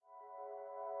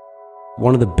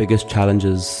One of the biggest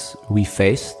challenges we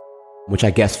faced, which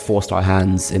I guess forced our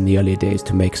hands in the earlier days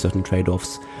to make certain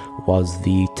trade-offs, was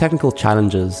the technical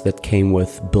challenges that came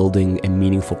with building a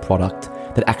meaningful product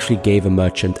that actually gave a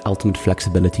merchant ultimate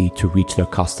flexibility to reach their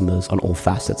customers on all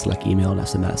facets like email and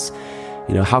SMS.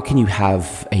 How can you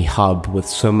have a hub with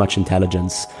so much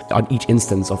intelligence on each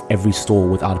instance of every store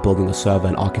without building a server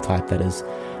and archetype that is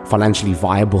financially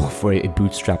viable for a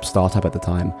bootstrap startup at the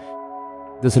time?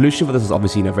 The solution for this is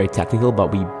obviously very technical,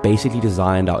 but we basically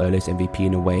designed our earliest MVP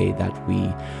in a way that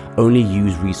we only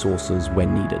use resources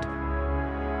when needed.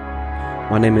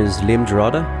 My name is Liam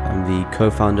Gerada. I'm the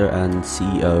co-founder and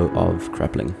CEO of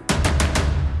Krepling.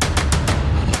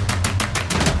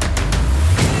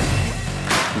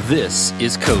 This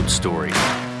is Code Story,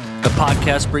 a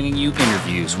podcast bringing you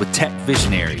interviews with tech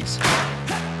visionaries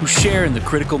who share in the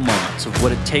critical moments of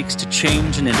what it takes to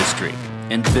change an industry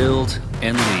and build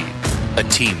and lead a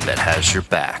team that has your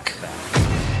back.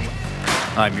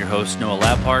 I'm your host, Noah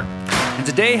Labhart, and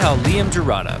today how Liam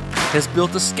Gerada has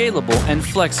built a scalable and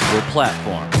flexible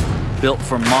platform built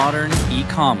for modern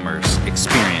e-commerce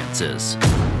experiences.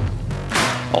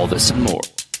 All this and more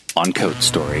on Code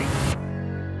Story.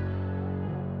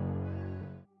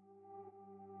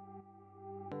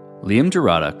 Liam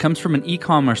Gerada comes from an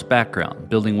e-commerce background,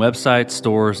 building websites,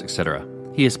 stores, etc.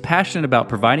 He is passionate about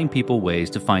providing people ways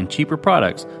to find cheaper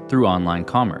products through online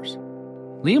commerce.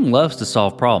 Liam loves to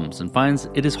solve problems and finds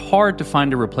it is hard to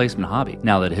find a replacement hobby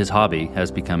now that his hobby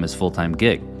has become his full-time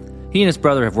gig. He and his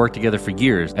brother have worked together for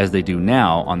years, as they do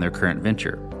now on their current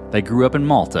venture. They grew up in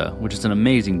Malta, which is an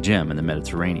amazing gem in the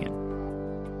Mediterranean.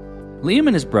 Liam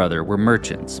and his brother were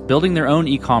merchants, building their own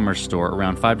e-commerce store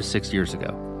around 5 to 6 years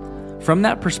ago. From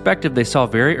that perspective, they saw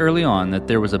very early on that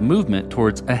there was a movement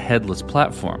towards a headless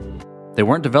platform. They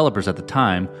weren't developers at the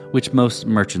time, which most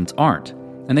merchants aren't,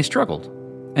 and they struggled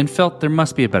and felt there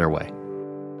must be a better way.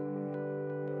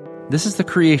 This is the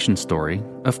creation story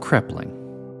of Krepling.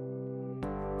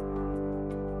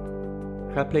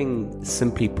 Krepling,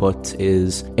 simply put,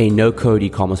 is a no-code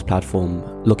e-commerce platform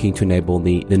looking to enable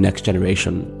the next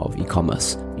generation of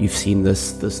e-commerce. You've seen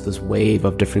this wave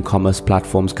of different commerce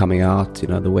platforms coming out.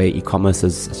 The way e-commerce,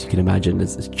 as you can imagine,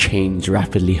 has changed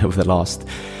rapidly over the last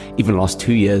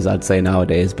 2 years, I'd say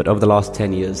nowadays. But over the last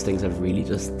 10 years, things have really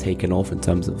just taken off in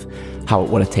terms of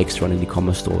what it takes to run an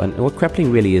e-commerce store. And what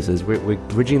Krepling really is we're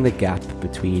bridging the gap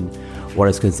between what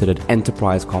is considered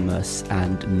enterprise commerce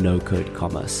and no-code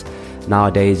commerce.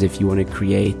 Nowadays, if you want to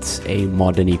create a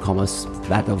modern e-commerce,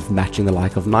 that of matching the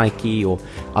like of Nike or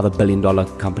other billion-dollar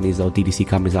companies or DTC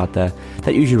companies out there,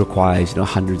 that usually requires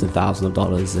hundreds of thousands of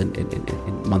dollars in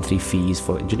monthly fees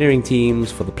for engineering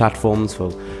teams, for the platforms,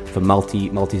 for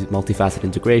multifaceted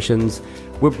integrations.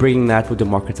 We're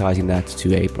democratizing that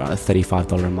to a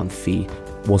 $35 a month fee,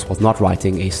 was not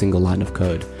writing a single line of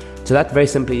code. So that very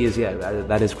simply is,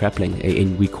 that is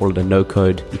Krepling. We call it a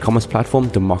no-code e-commerce platform,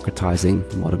 democratizing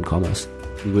modern commerce.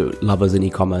 We were lovers in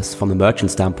e-commerce from the merchant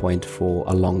standpoint for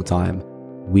a long time.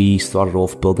 We started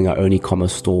off building our own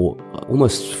e-commerce store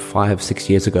almost 5-6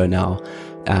 years ago now.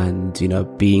 And,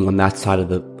 being on that side of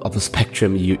the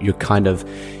spectrum, you're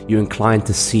inclined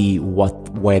to see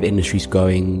where the industry's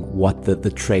going, what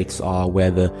the traits are, where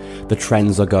the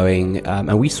trends are going.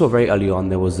 And we saw very early on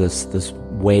there was this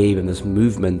wave and this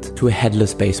movement to a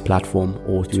headless based platform,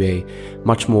 or to a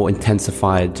much more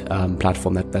intensified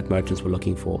platform that merchants were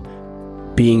looking for.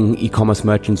 Being e-commerce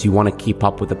merchants, you want to keep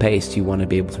up with the pace. You want to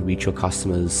be able to reach your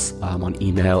customers on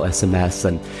email, SMS,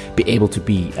 and be able to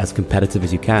be as competitive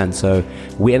as you can. So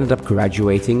we ended up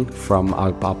graduating from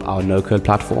our no-code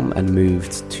platform and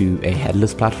moved to a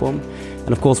headless platform.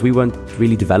 And of course, we weren't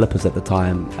really developers at the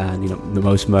time, and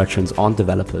most merchants aren't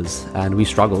developers, and we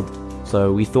struggled.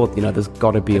 So we thought, there's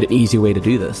got to be an easy way to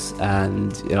do this.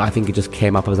 And I think it just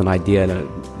came up as an idea.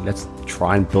 Let's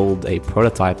try and build a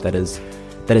prototype that is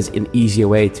an easier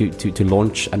way to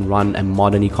launch and run a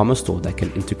modern e-commerce store that can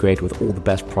integrate with all the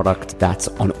best product that's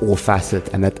on all facets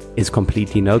and that is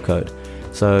completely no code.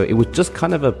 So it was just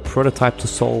kind of a prototype to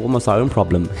solve almost our own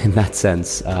problem in that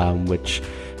sense, which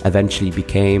eventually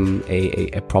became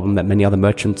a problem that many other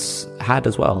merchants had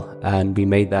as well. And we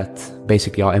made that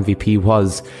basically our MVP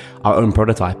was our own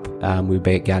prototype. We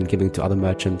began giving to other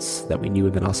merchants that we knew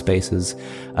within our spaces.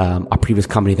 Our previous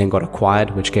company then got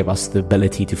acquired, which gave us the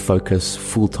ability to focus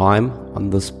full time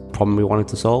on this problem we wanted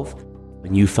to solve. A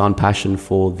newfound passion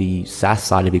for the SaaS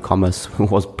side of e-commerce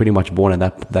was pretty much born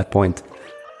at that point.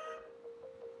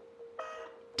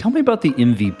 Tell me about the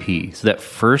MVP, so that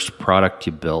first product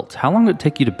you built. How long did it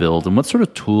take you to build, and what sort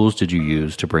of tools did you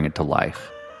use to bring it to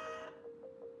life?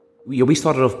 We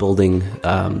started off building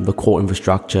the core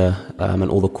infrastructure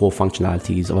and all the core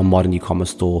functionalities of a modern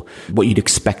e-commerce store, what you'd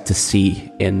expect to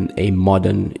see in a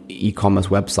modern e-commerce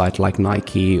website like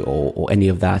Nike or any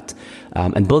of that,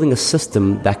 and building a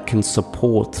system that can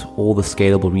support all the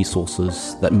scalable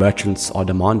resources that merchants are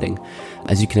demanding.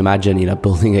 As you can imagine,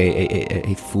 building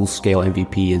a full-scale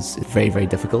MVP is very, very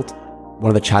difficult. One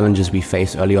of the challenges we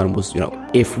faced early on was,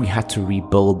 if we had to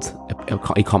rebuild an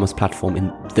e-commerce platform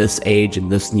in this age, in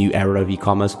this new era of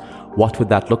e-commerce, what would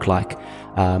that look like?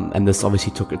 And this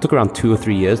obviously took around 2 or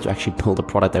 3 years to actually build a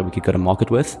product that we could go to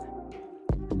market with.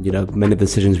 Many of the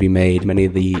decisions we made, many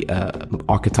of the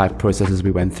archetype processes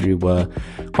we went through were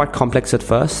quite complex at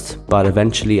first, but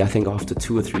eventually, I think after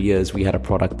 2 or 3 years, we had a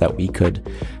product that we could,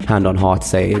 hand on heart,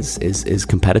 say is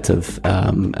competitive,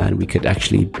 and we could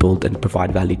actually build and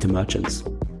provide value to merchants.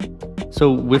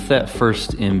 So with that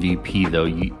first MVP, though,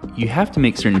 you have to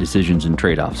make certain decisions and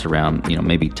trade-offs around,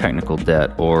 maybe technical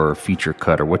debt or feature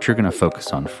cut or what you're going to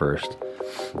focus on first.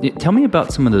 Tell me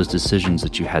about some of those decisions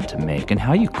that you had to make and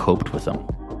how you coped with them.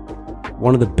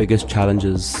 One of the biggest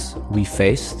challenges we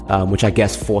faced, which I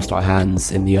guess forced our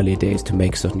hands in the earlier days to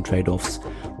make certain trade-offs,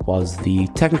 was the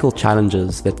technical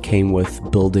challenges that came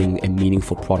with building a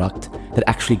meaningful product that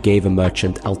actually gave a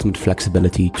merchant ultimate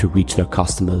flexibility to reach their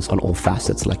customers on all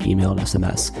facets like email and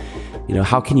SMS.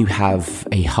 How can you have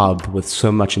a hub with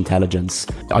so much intelligence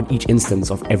on each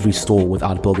instance of every store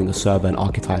without building a server and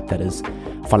archetype that is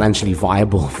financially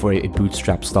viable for a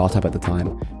bootstrap startup at the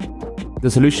time? The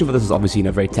solution for this is obviously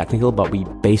very technical, but we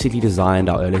basically designed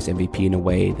our earliest MVP in a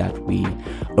way that we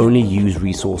only use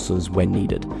resources when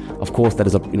needed. Of course, that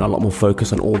is a lot more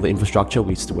focus on all the infrastructure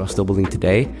we're still building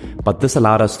today, but this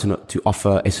allowed us to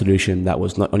offer a solution that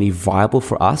was not only viable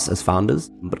for us as founders,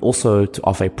 but also to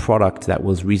offer a product that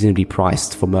was reasonably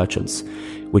priced for merchants,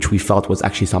 which we felt was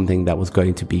actually something that was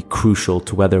going to be crucial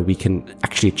to whether we can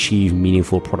actually achieve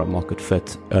meaningful product market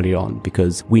fit early on,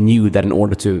 because we knew that in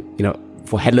order to,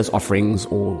 for headless offerings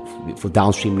or for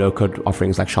downstream no-code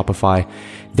offerings like Shopify,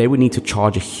 they would need to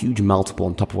charge a huge multiple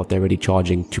on top of what they're already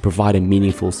charging to provide a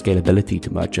meaningful scalability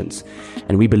to merchants.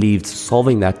 And we believed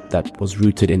solving that was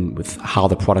rooted in with how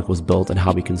the product was built and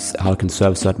how it can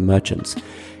serve certain merchants.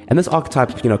 And this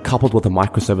archetype, coupled with a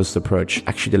microservices approach,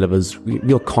 actually delivers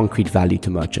real concrete value to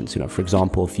merchants. For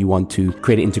example, if you want to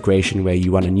create an integration where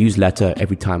you run a newsletter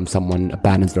every time someone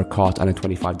abandons their cart under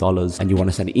 $25 and you want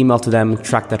to send an email to them,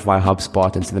 track that via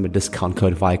HubSpot and send them a discount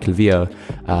code via Klaviyo,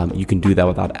 you can do that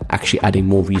without actually adding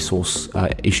more resource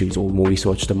issues or more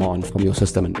resource demand from your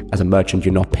system. And as a merchant,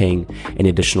 you're not paying any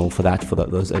additional for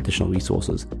those additional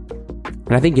resources.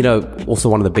 And I think, also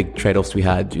one of the big trade-offs we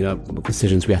had,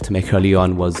 decisions we had to make early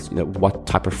on was, what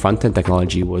type of front-end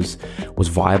technology was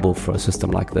viable for a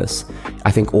system like this.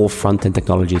 I think all front-end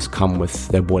technologies come with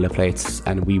their boilerplates,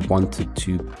 and we wanted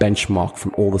to benchmark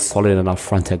from all the solid enough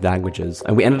front-end languages.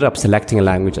 And we ended up selecting a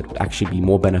language that would actually be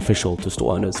more beneficial to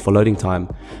store owners for loading time,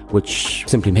 which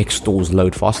simply makes stores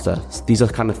load faster. So these are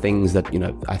kind of things that,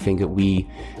 I think that we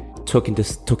took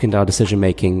into our decision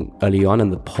making early on,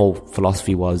 and the whole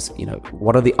philosophy was,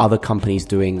 what are the other companies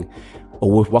doing,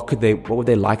 or what would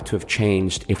they like to have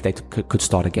changed if they could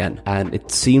start again? And it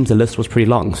seems the list was pretty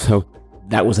long. So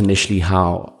that was initially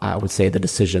how I would say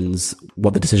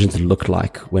what the decisions looked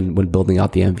like when building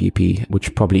out the MVP,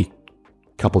 which probably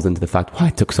couples into the fact why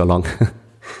it took so long.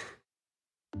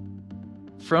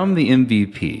 From the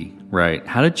MVP, right,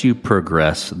 how did you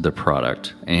progress the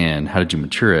product and how did you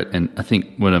mature it? And I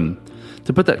think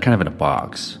to put that kind of in a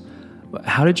box,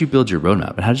 how did you build your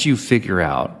roadmap? And how did you figure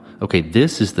out, okay,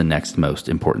 this is the next most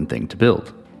important thing to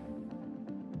build?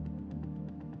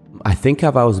 I think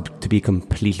if I was to be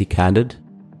completely candid,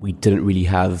 we didn't really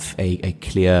have a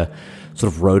clear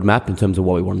sort of roadmap in terms of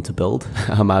what we wanted to build.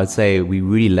 I would say we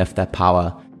really left that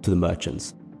power to the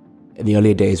merchants. In the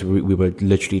earlier days, we were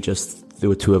literally there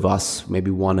were 2 of us,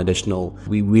 maybe 1 additional.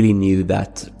 We really knew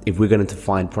that if we're going to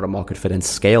find product market fit and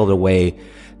scale the way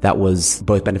that was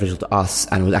both beneficial to us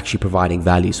and was actually providing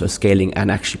value, so scaling and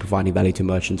actually providing value to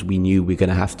merchants, we knew we're going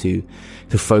to have to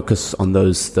focus on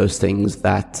those things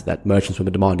that merchants were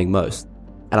demanding most.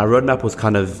 And our roadmap was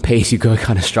kind of pay-as-you-go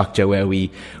kind of structure where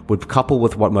we would couple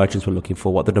with what merchants were looking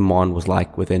for, what the demand was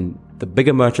like within the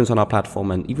bigger merchants on our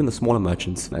platform and even the smaller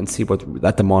merchants, and see what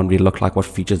that demand really looked like, what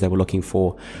features they were looking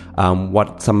for,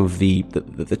 what some of the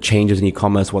changes in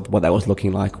e-commerce, what that was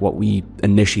looking like, what we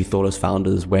initially thought as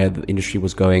founders, where the industry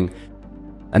was going.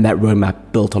 And that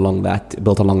roadmap built along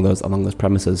those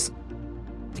premises.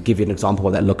 To give you an example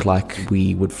of what that looked like,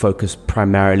 we would focus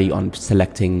primarily on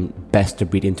selecting best of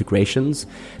breed integrations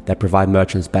that provide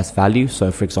merchants best value.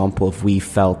 So for example, if we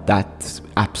felt that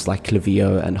apps like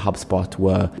Klaviyo and HubSpot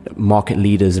were market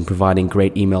leaders in providing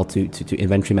great email to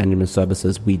inventory management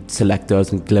services, we'd select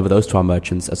those and deliver those to our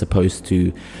merchants, as opposed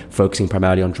to focusing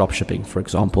primarily on dropshipping, for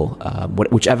example,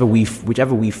 whichever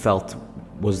we felt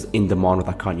was in demand with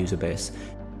our current user base.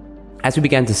 As we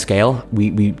began to scale,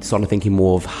 we started thinking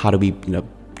more of how do we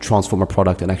transform a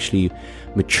product and actually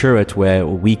mature it where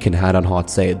we can hand on heart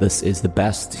say this is the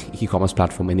best e-commerce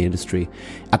platform in the industry.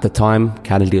 At the time,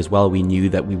 candidly as well, we knew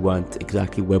that we weren't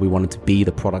exactly where we wanted to be.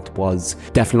 The product was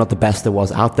definitely not the best there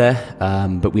was out there,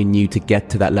 but we knew to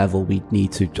get to that level we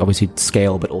need to obviously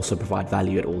scale but also provide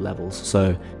value at all levels.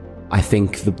 So I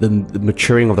think the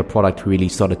maturing of the product really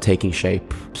started taking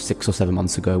shape 6 or 7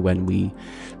 months ago, when we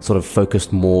sort of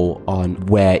focused more on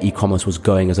where e-commerce was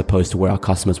going as opposed to where our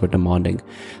customers were demanding.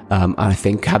 And I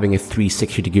think having a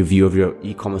 360-degree view of your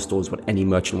e-commerce store is what any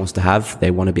merchant wants to have. They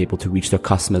want to be able to reach their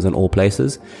customers in all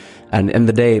places. And in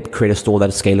the day, create a store that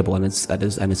is scalable and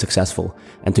is successful.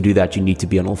 And to do that, you need to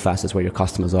be on all facets where your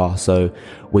customers are. So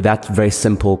with that very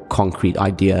simple, concrete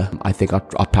idea, I think our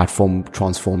platform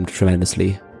transformed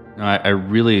tremendously. I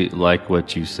really like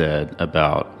what you said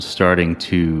about starting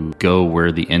to go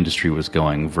where the industry was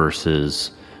going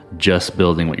versus just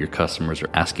building what your customers are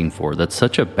asking for. That's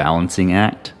such a balancing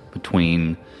act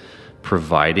between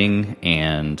providing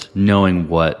and knowing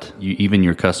what even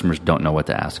your customers don't know what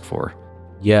to ask for.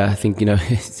 Yeah, I think,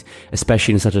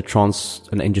 especially in such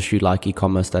an industry like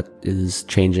e-commerce that is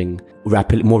changing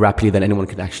more rapidly than anyone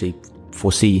could actually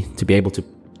foresee, to be able to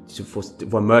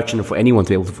for a merchant and for anyone to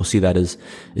be able to foresee that is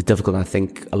difficult. And I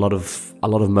think a lot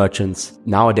of merchants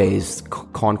nowadays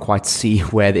can't quite see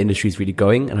where the industry is really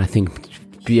going. And I think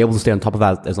to be able to stay on top of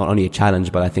that is not only a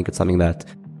challenge, but I think it's something that,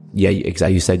 yeah,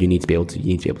 exactly, you said, you need to be able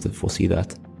to foresee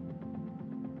that.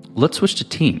 Let's switch to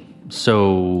team.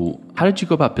 So how did you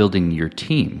go about building your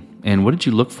team? And what did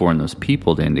you look for in those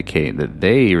people to indicate that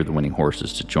they are the winning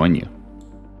horses to join you?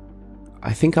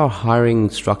 I think our hiring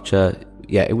structure,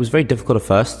 it was very difficult at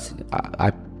first.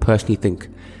 I personally think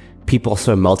people are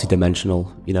so multidimensional,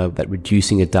 that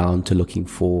reducing it down to looking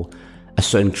for a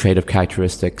certain trait of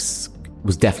characteristics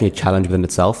was definitely a challenge within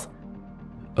itself.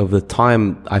 Over the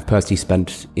time I've personally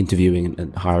spent interviewing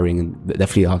and hiring, and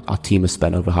definitely our team has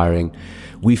spent over hiring,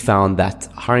 we found that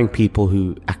hiring people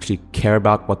who actually care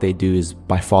about what they do is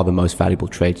by far the most valuable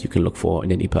trait you can look for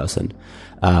in any person.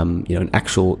 In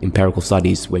actual empirical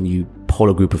studies, when you poll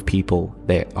a group of people,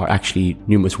 there are actually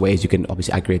numerous ways you can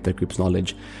obviously aggregate that group's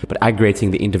knowledge. But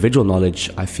aggregating the individual knowledge,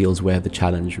 I feel, is where the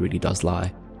challenge really does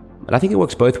lie. And I think it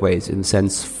works both ways, in the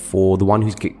sense for the one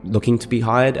who's looking to be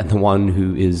hired and the one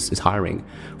who is hiring.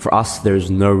 For us, there's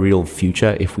no real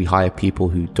future if we hire people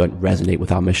who don't resonate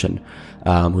with our mission,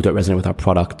 who don't resonate with our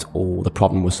product or the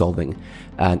problem we're solving.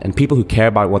 And people who care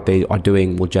about what they are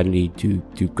doing will generally do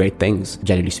great things,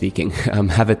 generally speaking.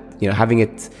 Having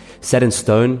it set in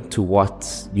stone to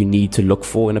what you need to look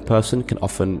for in a person can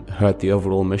often hurt the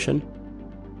overall mission.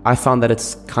 I found that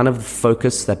it's kind of the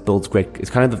focus that builds great.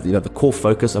 It's kind of the core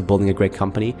focus of building a great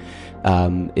company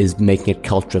is making it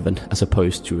cult-driven as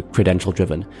opposed to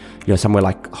credential-driven. Somewhere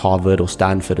like Harvard or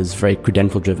Stanford is very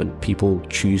credential-driven. People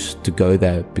choose to go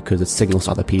there because it signals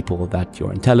to other people that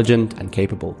you're intelligent and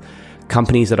capable.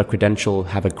 Companies that are credential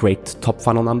have a great top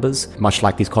funnel numbers, much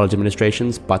like these college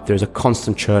administrations, but there's a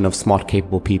constant churn of smart,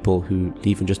 capable people who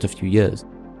leave in just a few years.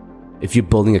 If you're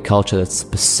building a culture that's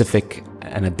specific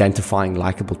and identifying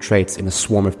likable traits in a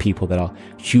swarm of people that are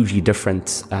hugely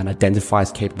different and identify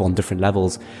as capable on different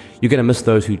levels, you're going to miss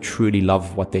those who truly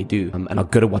love what they do and are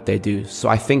good at what they do. So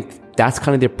I think that's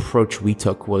kind of the approach we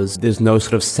took. Was there's no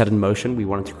sort of set in motion. We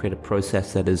wanted to create a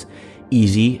process that is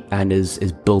easy and is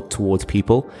built towards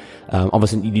people.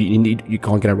 Obviously, you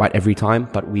can't get it right every time,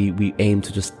 but we aim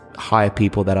to just hire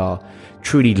people that are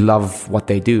truly love what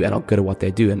they do and are good at what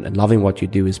they do. And loving what you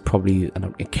do is probably,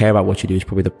 and care about what you do is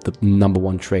probably the number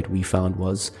one trait we found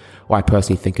was, or I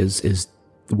personally think is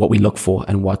what we look for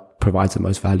and what provides the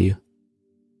most value.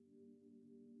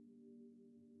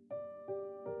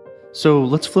 So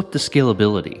let's flip to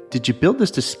scalability. Did you build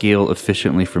this to scale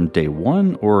efficiently from day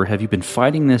one, or have you been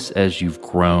fighting this as you've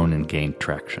grown and gained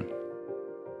traction?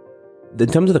 In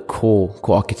terms of the core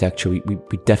architecture, we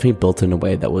definitely built it in a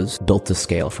way that was built to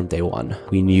scale from day one.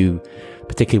 We knew,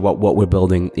 particularly what we're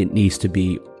building, it needs to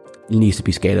be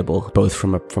scalable, both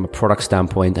from a product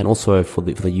standpoint and also for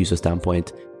the user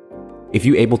standpoint. If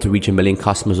you're able to reach 1 million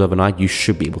customers overnight, you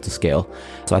should be able to scale.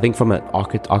 So I think from an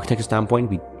architecture standpoint,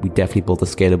 we definitely built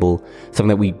something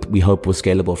that we hope was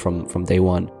scalable from day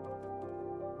one.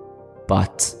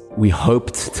 but we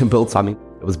hoped to build something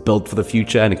that was built for the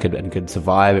future and it could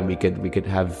survive, and we could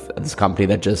have this company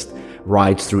that just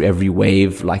rides through every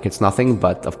wave like it's nothing.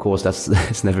 But of course,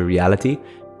 that's never reality.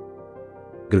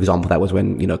 Good example of that was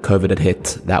when, COVID had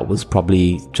hit. That was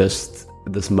probably just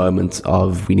this moment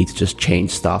of we need to just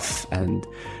change stuff and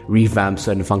revamp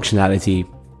certain functionality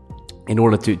in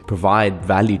order to provide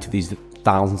value to these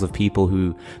thousands of people,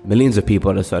 millions of people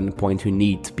at a certain point who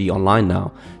need to be online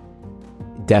now.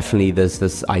 Definitely there's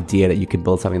this idea that you can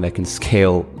build something that can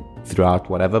scale throughout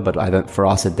whatever, but for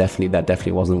us, that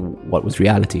definitely wasn't what was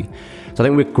reality. So I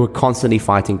think we're constantly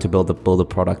fighting to build a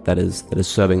product that is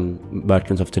serving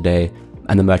merchants of today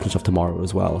and the merchants of tomorrow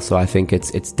as well. So I think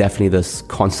it's definitely this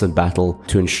constant battle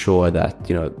to ensure that,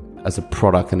 as a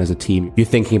product and as a team, you're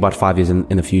thinking about 5 years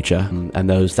in the future, and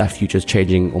that future is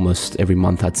changing almost every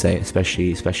month, I'd say,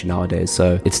 especially nowadays.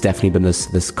 So it's definitely been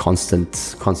this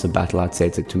constant battle, I'd say,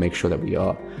 to make sure that we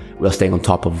are staying on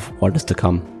top of what is to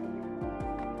come.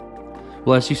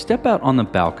 Well, as you step out on the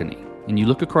balcony and you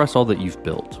look across all that you've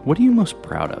built, what are you most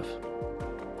proud of?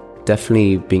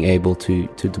 Definitely being able to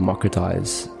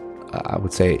democratize. I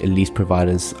would say at least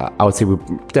providers. I would say we're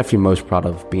definitely most proud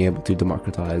of being able to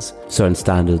democratize certain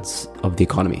standards of the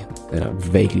economy,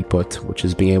 vaguely put, which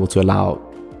is being able to allow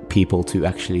people to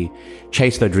actually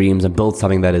chase their dreams and build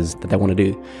something that they want to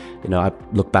do. I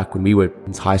look back when we were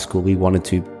in high school, we wanted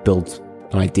to build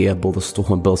an idea, build a store,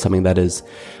 and build something that is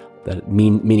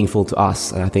meaningful to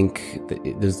us. And I think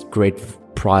there's great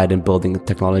pride in building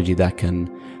technology that can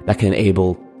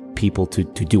enable people to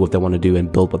do what they want to do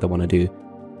and build what they want to do.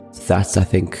 That's, I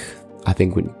think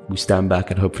when we stand back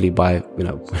and hopefully by,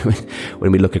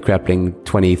 when we look at Krepling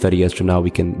 20, 30 years from now, we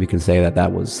can say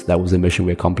that was the mission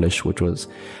we accomplished, which was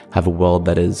have a world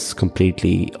that is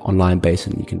completely online based,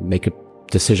 and you can make a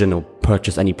decision or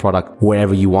purchase any product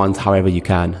wherever you want, however you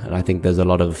can. And I think there's a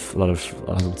lot of I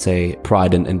would say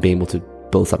pride in being able to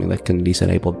build something that can at least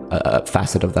enable a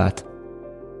facet of that.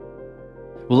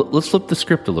 Well, let's flip the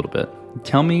script a little bit.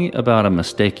 Tell me about a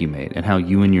mistake you made and how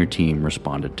you and your team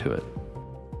responded to it.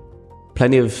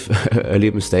 Plenty of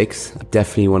earlier mistakes.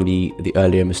 Definitely one of the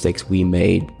earlier mistakes we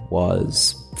made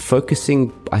was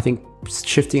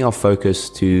shifting our focus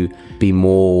to be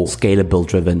more scalable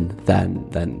driven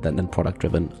than product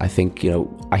driven. I think,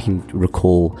 I can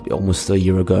recall almost a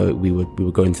year ago, we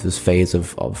were going through this phase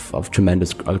of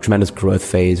tremendous growth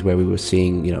phase where we were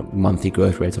seeing, monthly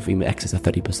growth rates of even excess of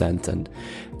 30%. And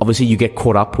obviously you get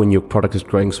caught up when your product is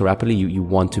growing so rapidly. You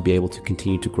want to be able to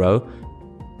continue to grow.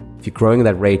 If you're growing at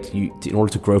that rate, in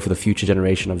order to grow for the future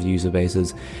generation of user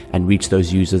bases and reach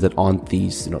those users that aren't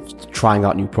these, trying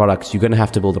out new products, you're going to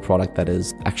have to build a product that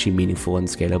is actually meaningful and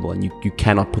scalable. And you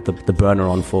cannot put the burner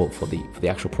on for the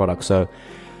actual product. So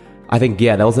I think,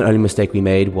 that was an early mistake we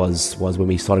made was when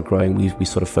we started growing, we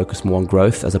sort of focused more on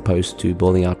growth as opposed to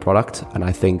building out product. And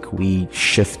I think we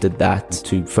shifted that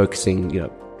to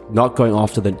focusing, not going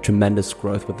after the tremendous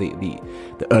growth with the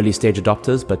early stage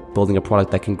adopters, but building a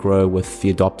product that can grow with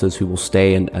the adopters who will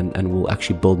stay and will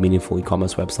actually build meaningful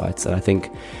e-commerce websites. And I think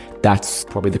that's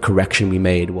probably the correction we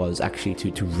made, was actually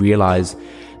to realize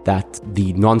that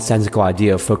the nonsensical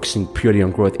idea of focusing purely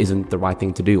on growth isn't the right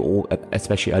thing to do, or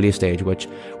especially earlier stage, which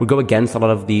would go against a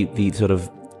lot of the sort of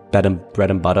bread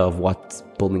and butter of what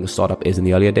building a startup is in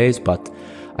the earlier days. But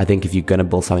I think if you're going to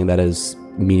build something that is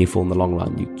meaningful in the long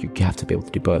run, you have to be able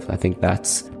to do both. I think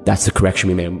that's the correction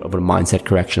we made, of a mindset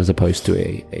correction as opposed to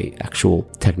a actual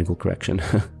technical correction.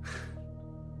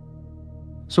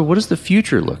 So what does the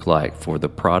future look like for the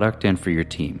product and for your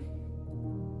team?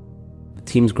 The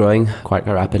team's growing quite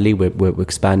rapidly. We're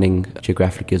expanding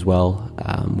geographically as well.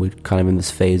 We're kind of in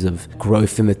this phase of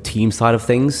growth in the team side of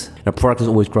things. Our product is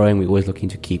always growing. We're always looking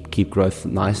to keep growth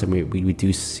nice, and we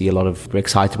do see a lot of. We're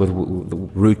excited with the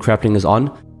route Krepling is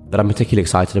on. But I'm particularly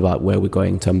excited about where we're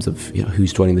going in terms of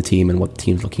who's joining the team and what the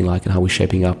team's looking like and how we're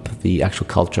shaping up the actual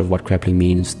culture of what Krepling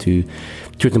means to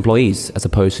its employees, as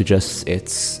opposed to just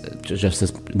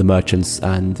the merchants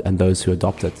and those who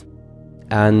adopt it.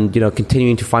 And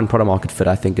continuing to find product market fit,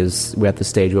 I think we're at the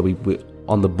stage where we're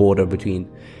on the border between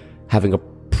having a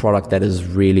product that is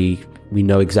really, we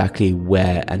know exactly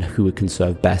where and who it can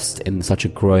serve best in such a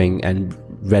growing and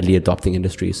readily adopting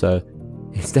industry. So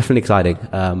it's definitely exciting.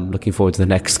 Looking forward to the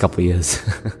next couple of years.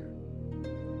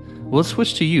 Well, let's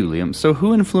switch to you, Liam. So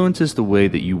who influences the way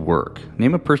that you work?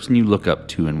 Name a person you look up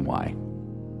to and why.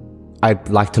 I'd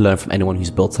like to learn from anyone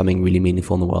who's built something really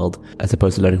meaningful in the world, as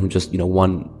opposed to learning from just,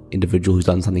 one individual who's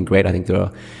done something great. I think there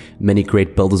are many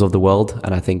great builders of the world,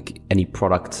 and I think any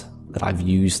product that I've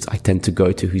used, I tend to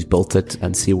go to who's built it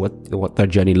and see what their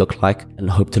journey looked like and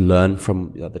hope to learn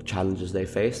from the challenges they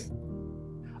faced.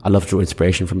 I love to draw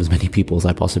inspiration from as many people as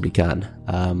I possibly can.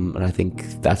 And I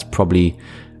think that's probably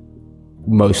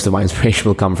most of my inspiration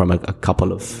will come from a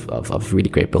couple of really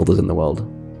great builders in the world.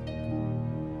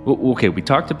 Well, okay, we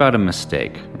talked about a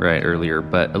mistake, right, earlier,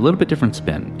 but a little bit different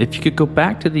spin. If you could go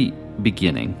back to the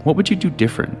beginning, what would you do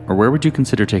different? Or where would you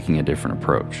consider taking a different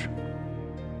approach?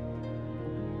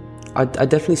 I'd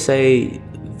definitely say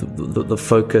the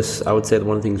focus, I would say that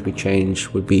one of the things we change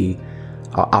would be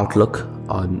our outlook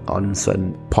on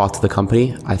certain parts of the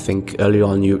company. I think early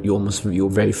on you're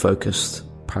very focused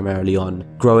primarily on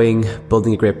growing,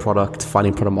 building a great product,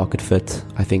 finding product market fit.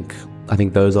 I think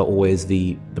those are always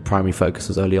the primary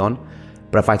focuses early on.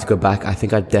 But if I had to go back, I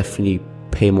think I'd definitely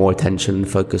pay more attention and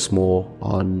focus more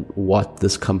on what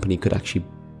this company could actually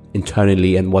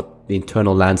internally and what the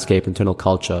internal landscape, internal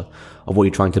culture of what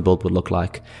you're trying to build would look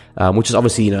like. Which is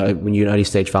obviously, when you're an early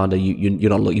stage founder, you're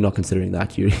not considering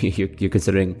that. You're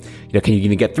considering, can you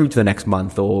even get through to the next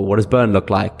month, or what does burn look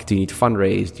like? Do you need to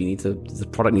fundraise? Does the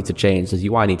product need to change? Does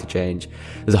UI need to change?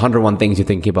 There's 101 things you're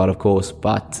thinking about, of course,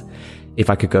 but if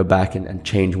I could go back and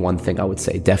change one thing, I would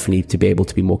say definitely to be able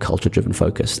to be more culture driven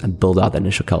focused and build out the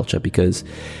initial culture, because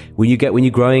when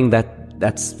you're growing,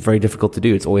 that's very difficult to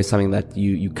do. It's always something that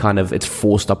you kind of, it's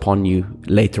forced upon you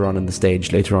later on in the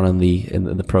stage, later on in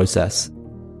the process.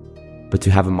 But to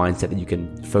have a mindset that you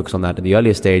can focus on that in the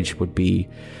earlier stage would be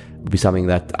something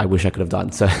that I wish I could have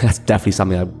done. So that's definitely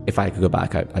something if I could go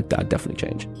back, I'd definitely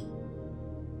change.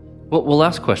 Well,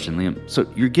 last question, Liam. So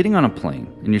you're getting on a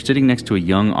plane and you're sitting next to a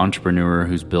young entrepreneur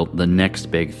who's built the next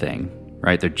big thing,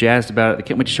 right? They're jazzed about it. They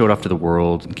can't wait to show it off to the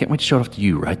world and can't wait to show it off to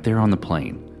you right there on the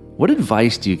plane. What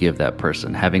advice do you give that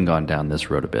person, having gone down this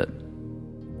road a bit?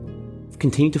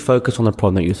 Continue to focus on the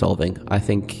problem that you're solving. I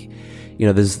think,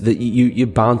 you're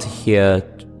bound to hear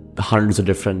hundreds of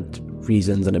different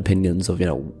reasons and opinions of,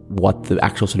 what the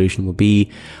actual solution will be,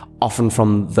 often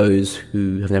from those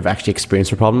who have never actually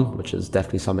experienced a problem, which is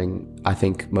definitely something I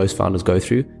think most founders go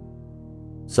through.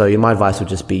 So my advice would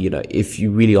just be, if you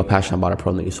really are passionate about a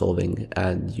problem that you're solving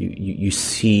and you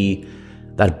see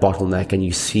that bottleneck and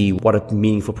you see what a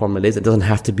meaningful problem it is, it doesn't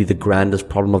have to be the grandest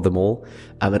problem of them all.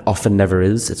 It often never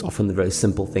is. It's often the very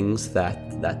simple things that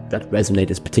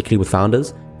resonate, particularly with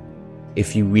founders.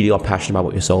 If you really are passionate about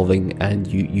what you're solving and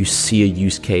you see a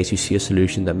use case, you see a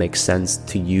solution that makes sense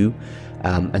to you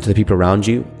and to the people around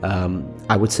you,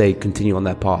 I would say continue on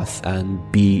that path and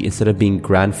instead of being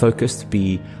grand focused,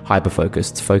 be hyper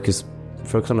focused. Focus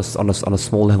on a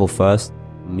small level first.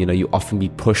 You often be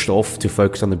pushed off to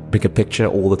focus on the bigger picture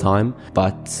all the time,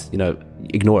 but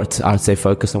ignore it. I would say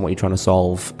focus on what you're trying to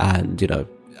solve, and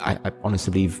I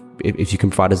honestly believe if you can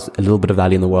provide us a little bit of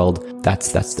value in the world,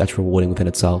 that's rewarding within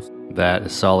itself. That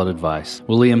is solid advice.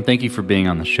 Well, Liam, thank you for being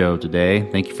on the show today.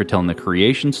 Thank you for telling the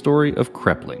creation story of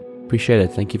Krepling. Appreciate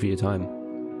it. Thank you for your time.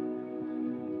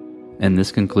 And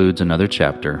this concludes another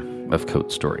chapter of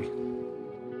Code Story.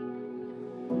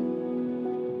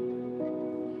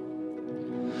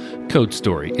 Code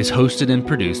Story is hosted and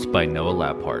produced by Noah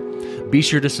Laphart. Be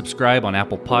sure to subscribe on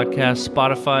Apple Podcasts,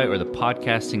 Spotify, or the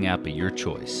podcasting app of your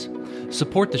choice.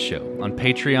 Support the show on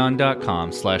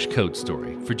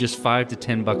patreon.com/codestory for just $5 to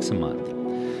 $10 a month.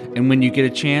 And when you get a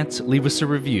chance, leave us a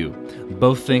review.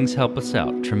 Both things help us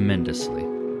out tremendously.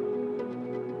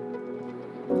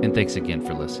 And thanks again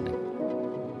for listening.